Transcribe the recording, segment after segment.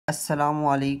Assalamu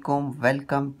alaikum,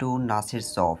 welcome to Nasir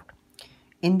Soft.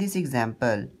 In this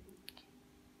example,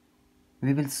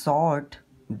 we will sort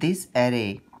this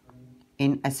array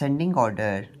in ascending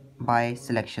order by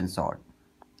selection sort.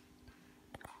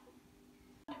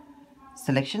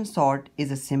 Selection sort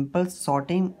is a simple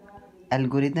sorting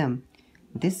algorithm.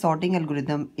 This sorting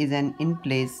algorithm is an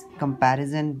in-place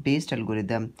comparison based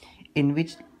algorithm in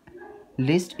which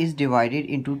list is divided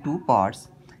into two parts,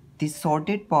 the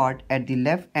sorted part at the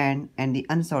left end and the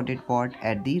unsorted part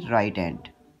at the right end.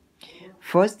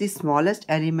 First, the smallest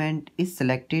element is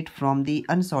selected from the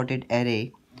unsorted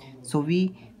array. So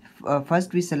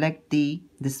first we select the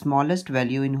smallest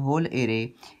value in whole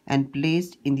array and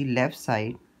placed in the left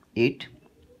side it.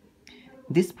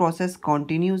 This process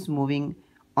continues moving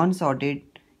unsorted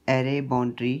array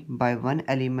boundary by one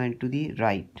element to the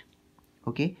right.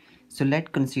 Okay, so let's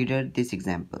consider this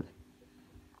example.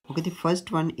 Okay, the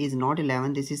first one is not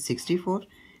 11, this is 64,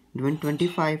 then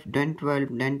 25, then 12,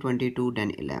 then 22,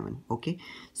 then 11. Okay,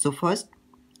 so first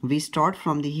we start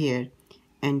from the here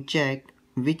and check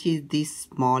which is the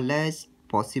smallest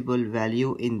possible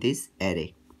value in this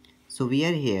array. So we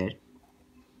are here.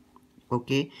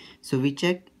 Okay, so we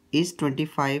check is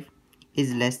 25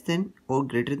 is less than or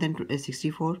greater than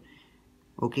 64.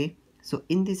 Okay, so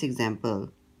in this example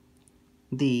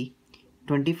the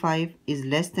 25 is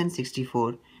less than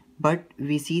 64, but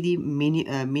we see the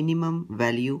minimum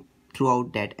value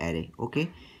throughout that array. Okay,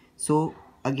 so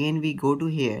again we go to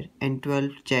here and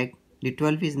 12 check, the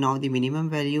 12 is now the minimum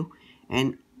value,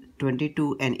 and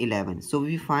 22 and 11, so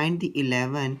we find the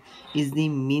 11 is the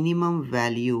minimum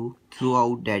value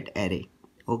throughout that array.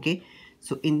 Okay,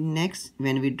 so in next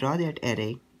when we draw that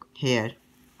array here,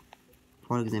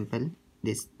 for example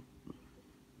this.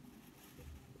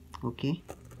 Okay,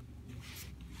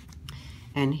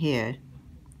 and here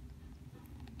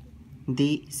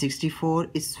the 64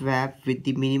 is swapped with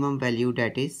the minimum value,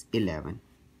 that is 11.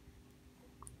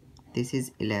 This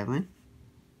is 11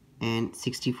 and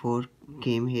 64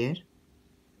 came here.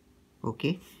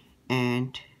 Okay,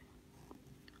 and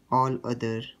all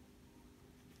other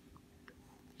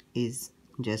is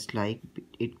just like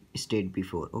it stayed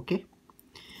before. Okay,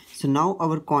 so now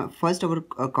our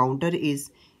counter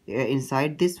is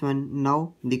inside this one.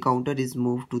 Now the counter is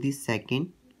moved to the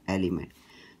second element.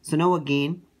 So now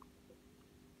again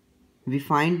we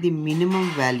find the minimum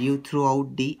value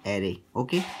throughout the array.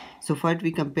 Okay, so first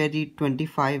we compare the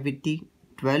 25 with the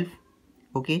 12.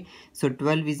 Okay, so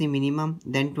 12 is the minimum,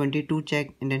 then 22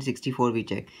 check, and then 64 we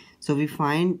check. So we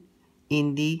find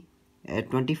in the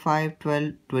 25,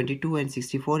 12, 22 and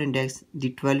 64 index the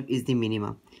 12 is the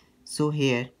minimum. So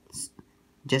here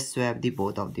just swap the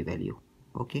both of the value.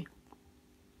 Okay,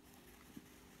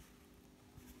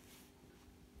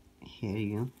 here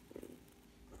you go.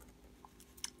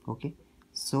 Okay,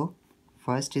 so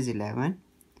first is 11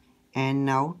 and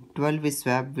now 12 is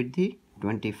swapped with the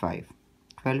 25,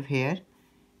 12 here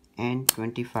and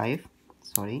 25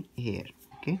 here.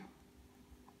 Okay,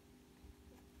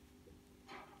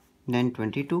 then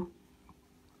 22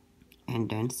 and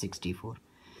then 64.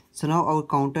 So now our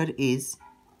counter is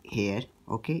here.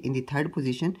 Okay, in the third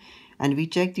position, and we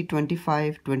check the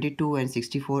 25, 22 and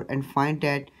 64 and find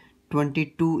that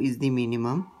 22 is the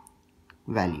minimum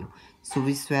value. So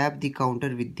we swap the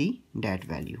counter with the that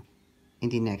value in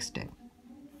the next step.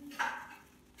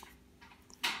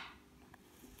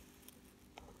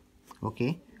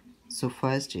 Okay, so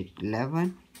first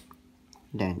 11,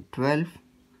 then 12,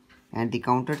 and the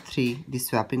counter 3, the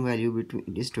swapping value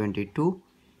between is 22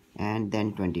 and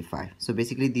then 25. So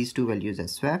basically these two values are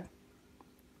swapped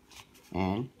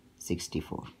and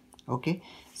 64. Okay,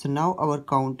 so now our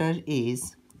counter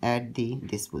is at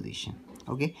this position.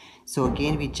 Okay, so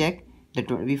again we check that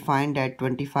we find that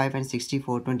 25 and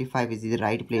 64, 25 is the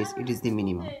right place, it is the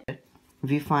minimum.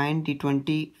 We find the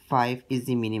 25 is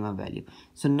the minimum value.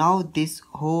 So now this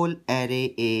whole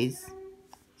array is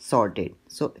sorted.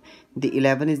 So the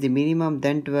 11 is the minimum,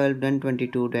 then 12, then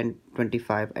 22, then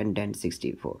 25 and then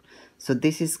 64. So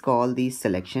this is called the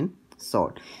selection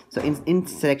sort. So in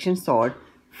selection sort,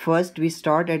 first we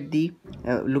start at the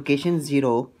location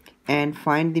 0 and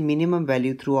find the minimum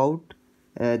value throughout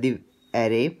the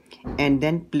array, and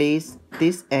then place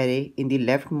this array in the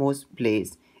leftmost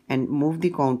place and move the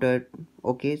counter,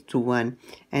 okay, to 1,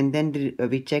 and then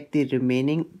we check the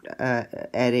remaining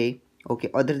array, okay,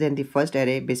 other than the first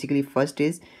array. Basically first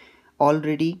is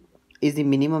already is the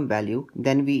minimum value,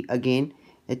 then we again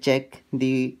check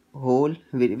the whole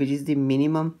which is the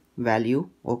minimum value.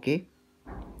 Okay,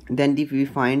 then we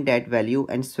find that value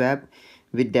and swap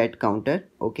with that counter.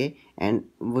 Okay, and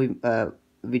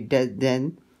with that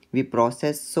then we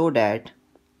process so that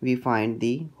we find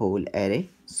the whole array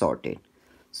sorted.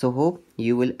 So hope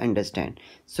you will understand.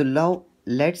 So now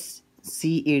let's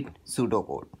see it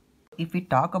pseudocode. If we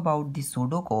talk about the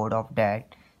pseudocode of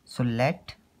that, so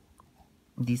let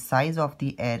the size of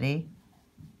the array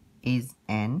is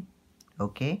n.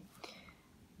 Okay,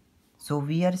 so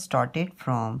we are started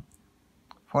from,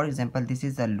 for example, this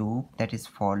is a loop, that is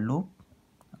for loop.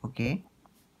 Okay,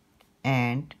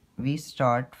 and we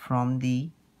start from the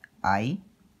I.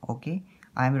 Okay,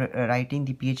 I'm writing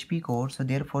the PHP code, so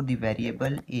therefore the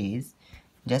variable is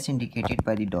just indicated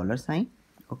by the dollar sign.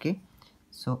 Okay,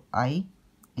 so I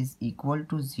is equal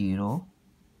to 0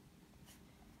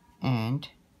 and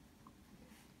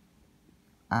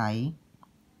I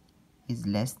is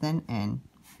less than n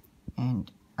and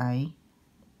I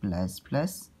plus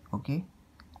plus. Okay,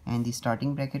 and the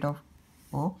starting bracket of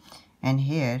O, and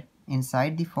here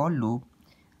inside the for loop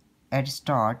at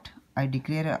start I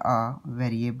declare a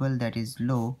variable that is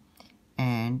low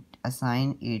and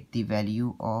assign it the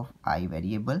value of I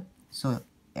variable. So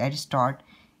at start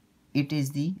it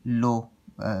is the low,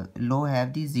 low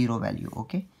have the 0 value.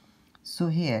 Okay, so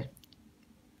here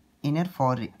inner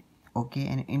for, okay,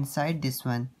 and inside this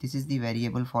one, this is the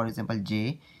variable, for example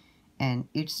j, and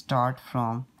it start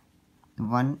from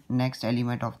one next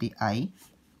element of the I.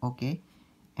 Okay,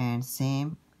 and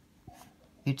same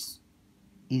it's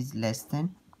is less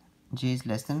than, j is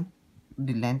less than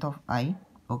the length of I.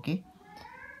 Okay,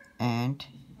 and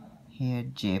here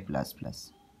j plus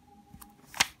plus,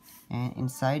 and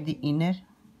inside the inner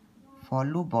for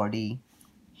loop body,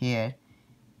 here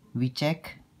we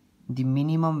check the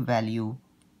minimum value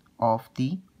of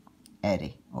the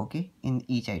array. Okay, in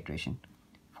each iteration,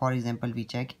 for example we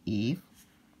check if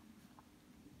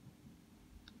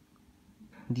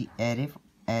the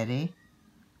array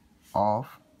of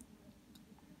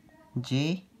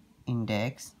j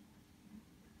index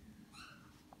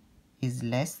is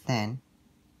less than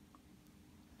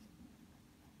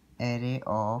array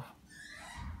of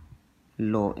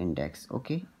low index.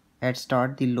 Okay, at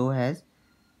start the low has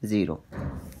 0,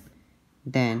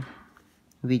 then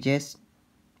we just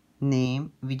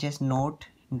note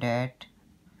that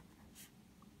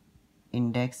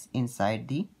index inside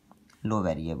the low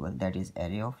variable, that is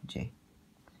array of j.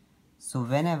 So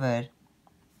whenever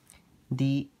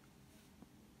the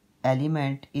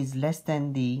element is less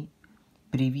than the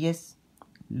previous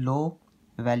low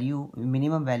value,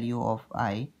 minimum value of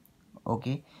I.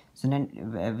 Okay, so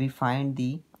then we find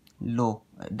the low,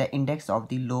 the index of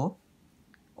the low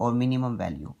or minimum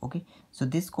value. Okay, so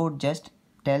this code just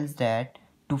tells that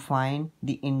to find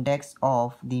the index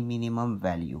of the minimum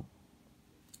value.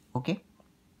 Okay,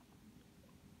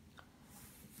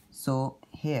 so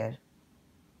here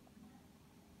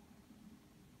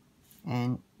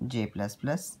and j plus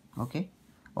plus. Okay,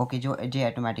 okay, j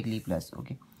automatically plus.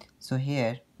 Okay, so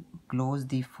here close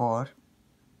the for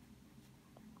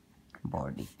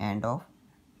body, end of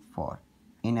for,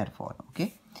 inner for.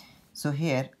 Okay, so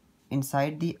here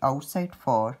inside the outside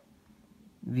for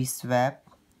we swap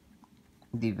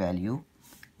the value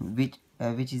which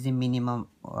is the minimum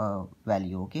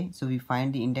value. Okay, so we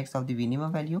find the index of the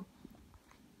minimum value.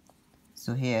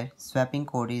 So here swapping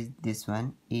code is this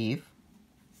one, if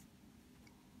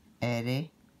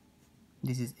array,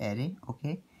 this is array.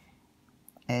 Okay,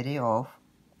 array of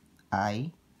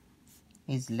I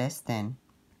is less than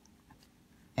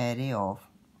array of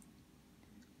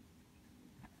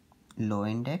low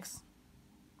index,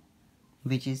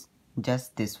 which is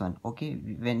just this one. Okay,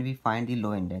 when we find the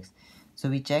low index, so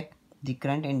we check the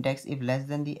current index, if less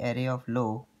than the array of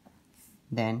low,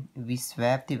 then we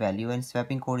swap the value, and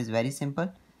swapping code is very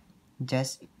simple.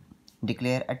 Just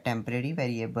declare a temporary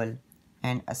variable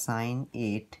and assign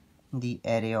it the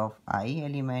array of I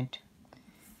element,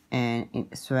 and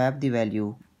swap the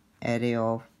value array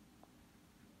of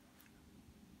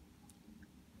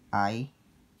I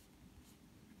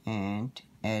and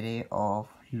array of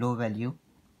low value.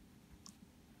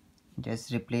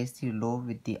 Just replace the low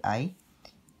with the I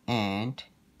and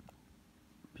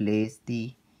place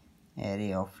the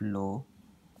array of low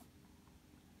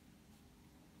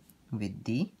with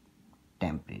the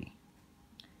temporary.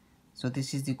 So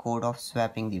this is the code of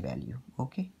swapping the value.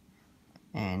 Okay,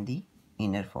 and the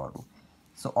inner for loop.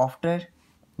 So after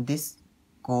this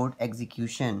code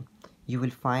execution, you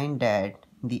will find that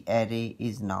the array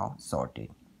is now sorted.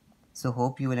 So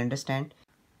hope you will understand.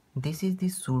 This is the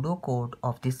pseudo code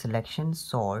of the selection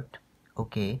sort.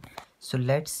 Okay, so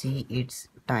let's see its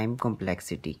time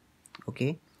complexity.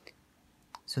 Okay,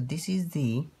 so this is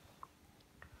the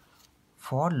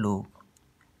for loop.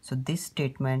 So this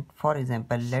statement, for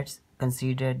example, let's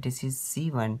consider this is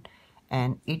C1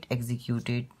 and it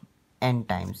executed n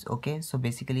times. Okay, so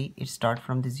basically it start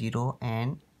from the 0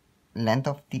 and length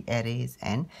of the array is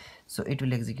n, so it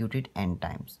will execute it n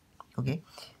times. Okay,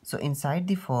 so inside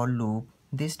the for loop,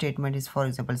 this statement is for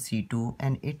example c2,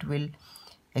 and it will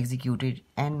execute it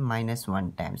n minus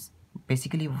 1 times,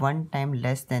 basically one time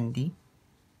less than the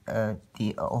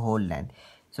whole length.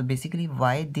 So basically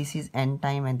why this is n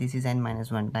time and this is n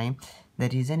minus 1 time, the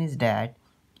reason is that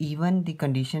even the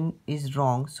condition is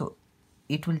wrong, so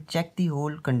it will check the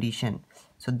whole condition,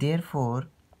 so therefore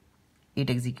it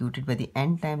executed by the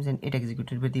n times, and it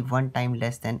executed by the one time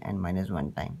less than n minus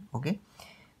 1 time. Okay,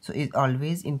 so it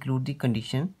always include the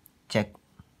condition check,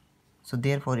 so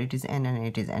therefore it is n and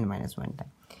it is n minus 1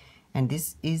 time. And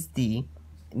this is the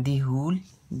whole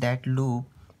that loop.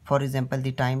 For example,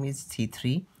 the time is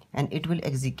c3 and it will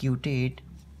execute it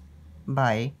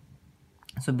by,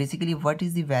 so basically what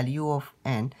is the value of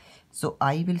n, so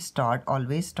I will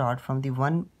always start from the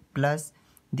 1 plus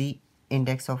the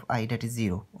index of I, that is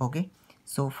 0. Okay,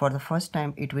 so for the first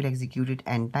time it will execute it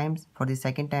n times, for the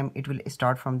second time it will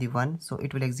start from the 1, so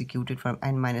it will execute it from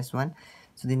n minus 1,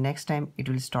 so the next time it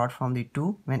will start from the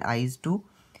 2 when I is 2,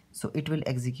 so it will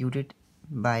execute it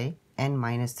by n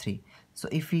minus 3. So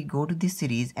if we go to this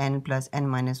series n plus n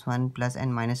minus 1 plus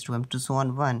n minus 2 to so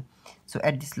on 1, so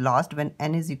at this last when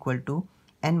n is equal to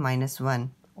n minus 1,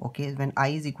 okay, when I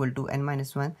is equal to n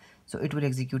minus 1, so it will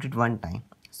execute it one time.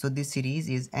 So this series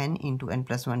is n into n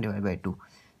plus 1 divided by 2,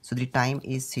 so the time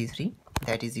is c3,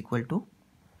 that is equal to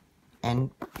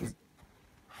n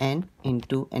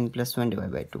into n plus 1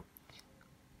 divided by 2.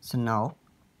 So now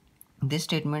this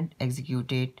statement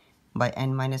executed by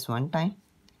n minus 1 time,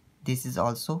 this is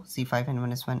also c5 n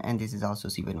minus 1, and this is also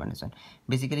c5 n minus 1.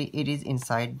 Basically it is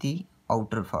inside the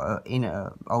outer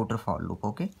outer for loop.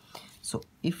 Okay, so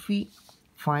if we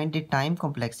find the time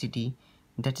complexity,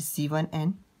 that is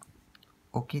c1n,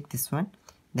 okay, this one,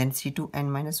 then c2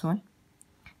 n minus 1,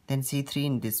 then c3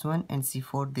 in this one, and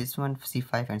c4 this one,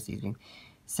 c5 and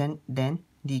c3. Then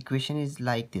the equation is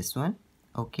like this one.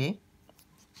 Okay,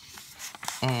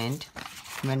 and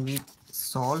when we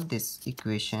solve this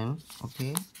equation,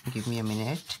 okay, give me a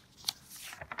minute,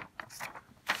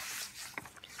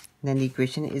 then the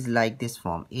equation is like this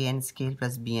form: a n square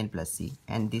plus b n plus c,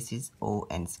 and this is o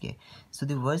n square. So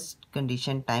the worst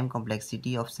condition time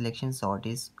complexity of selection sort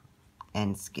is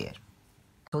n square.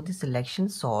 So the selection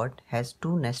sort has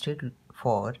two nested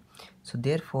for, so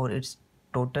therefore its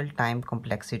total time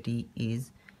complexity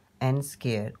is n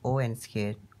square, o n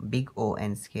square, big O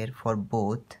n square for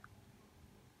both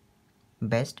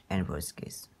best and worst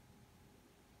case.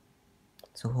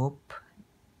 So hope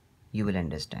you will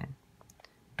understand.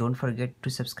 Don't forget to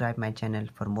subscribe my channel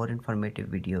for more informative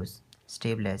videos.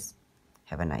 Stay blessed.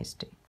 Have a nice day.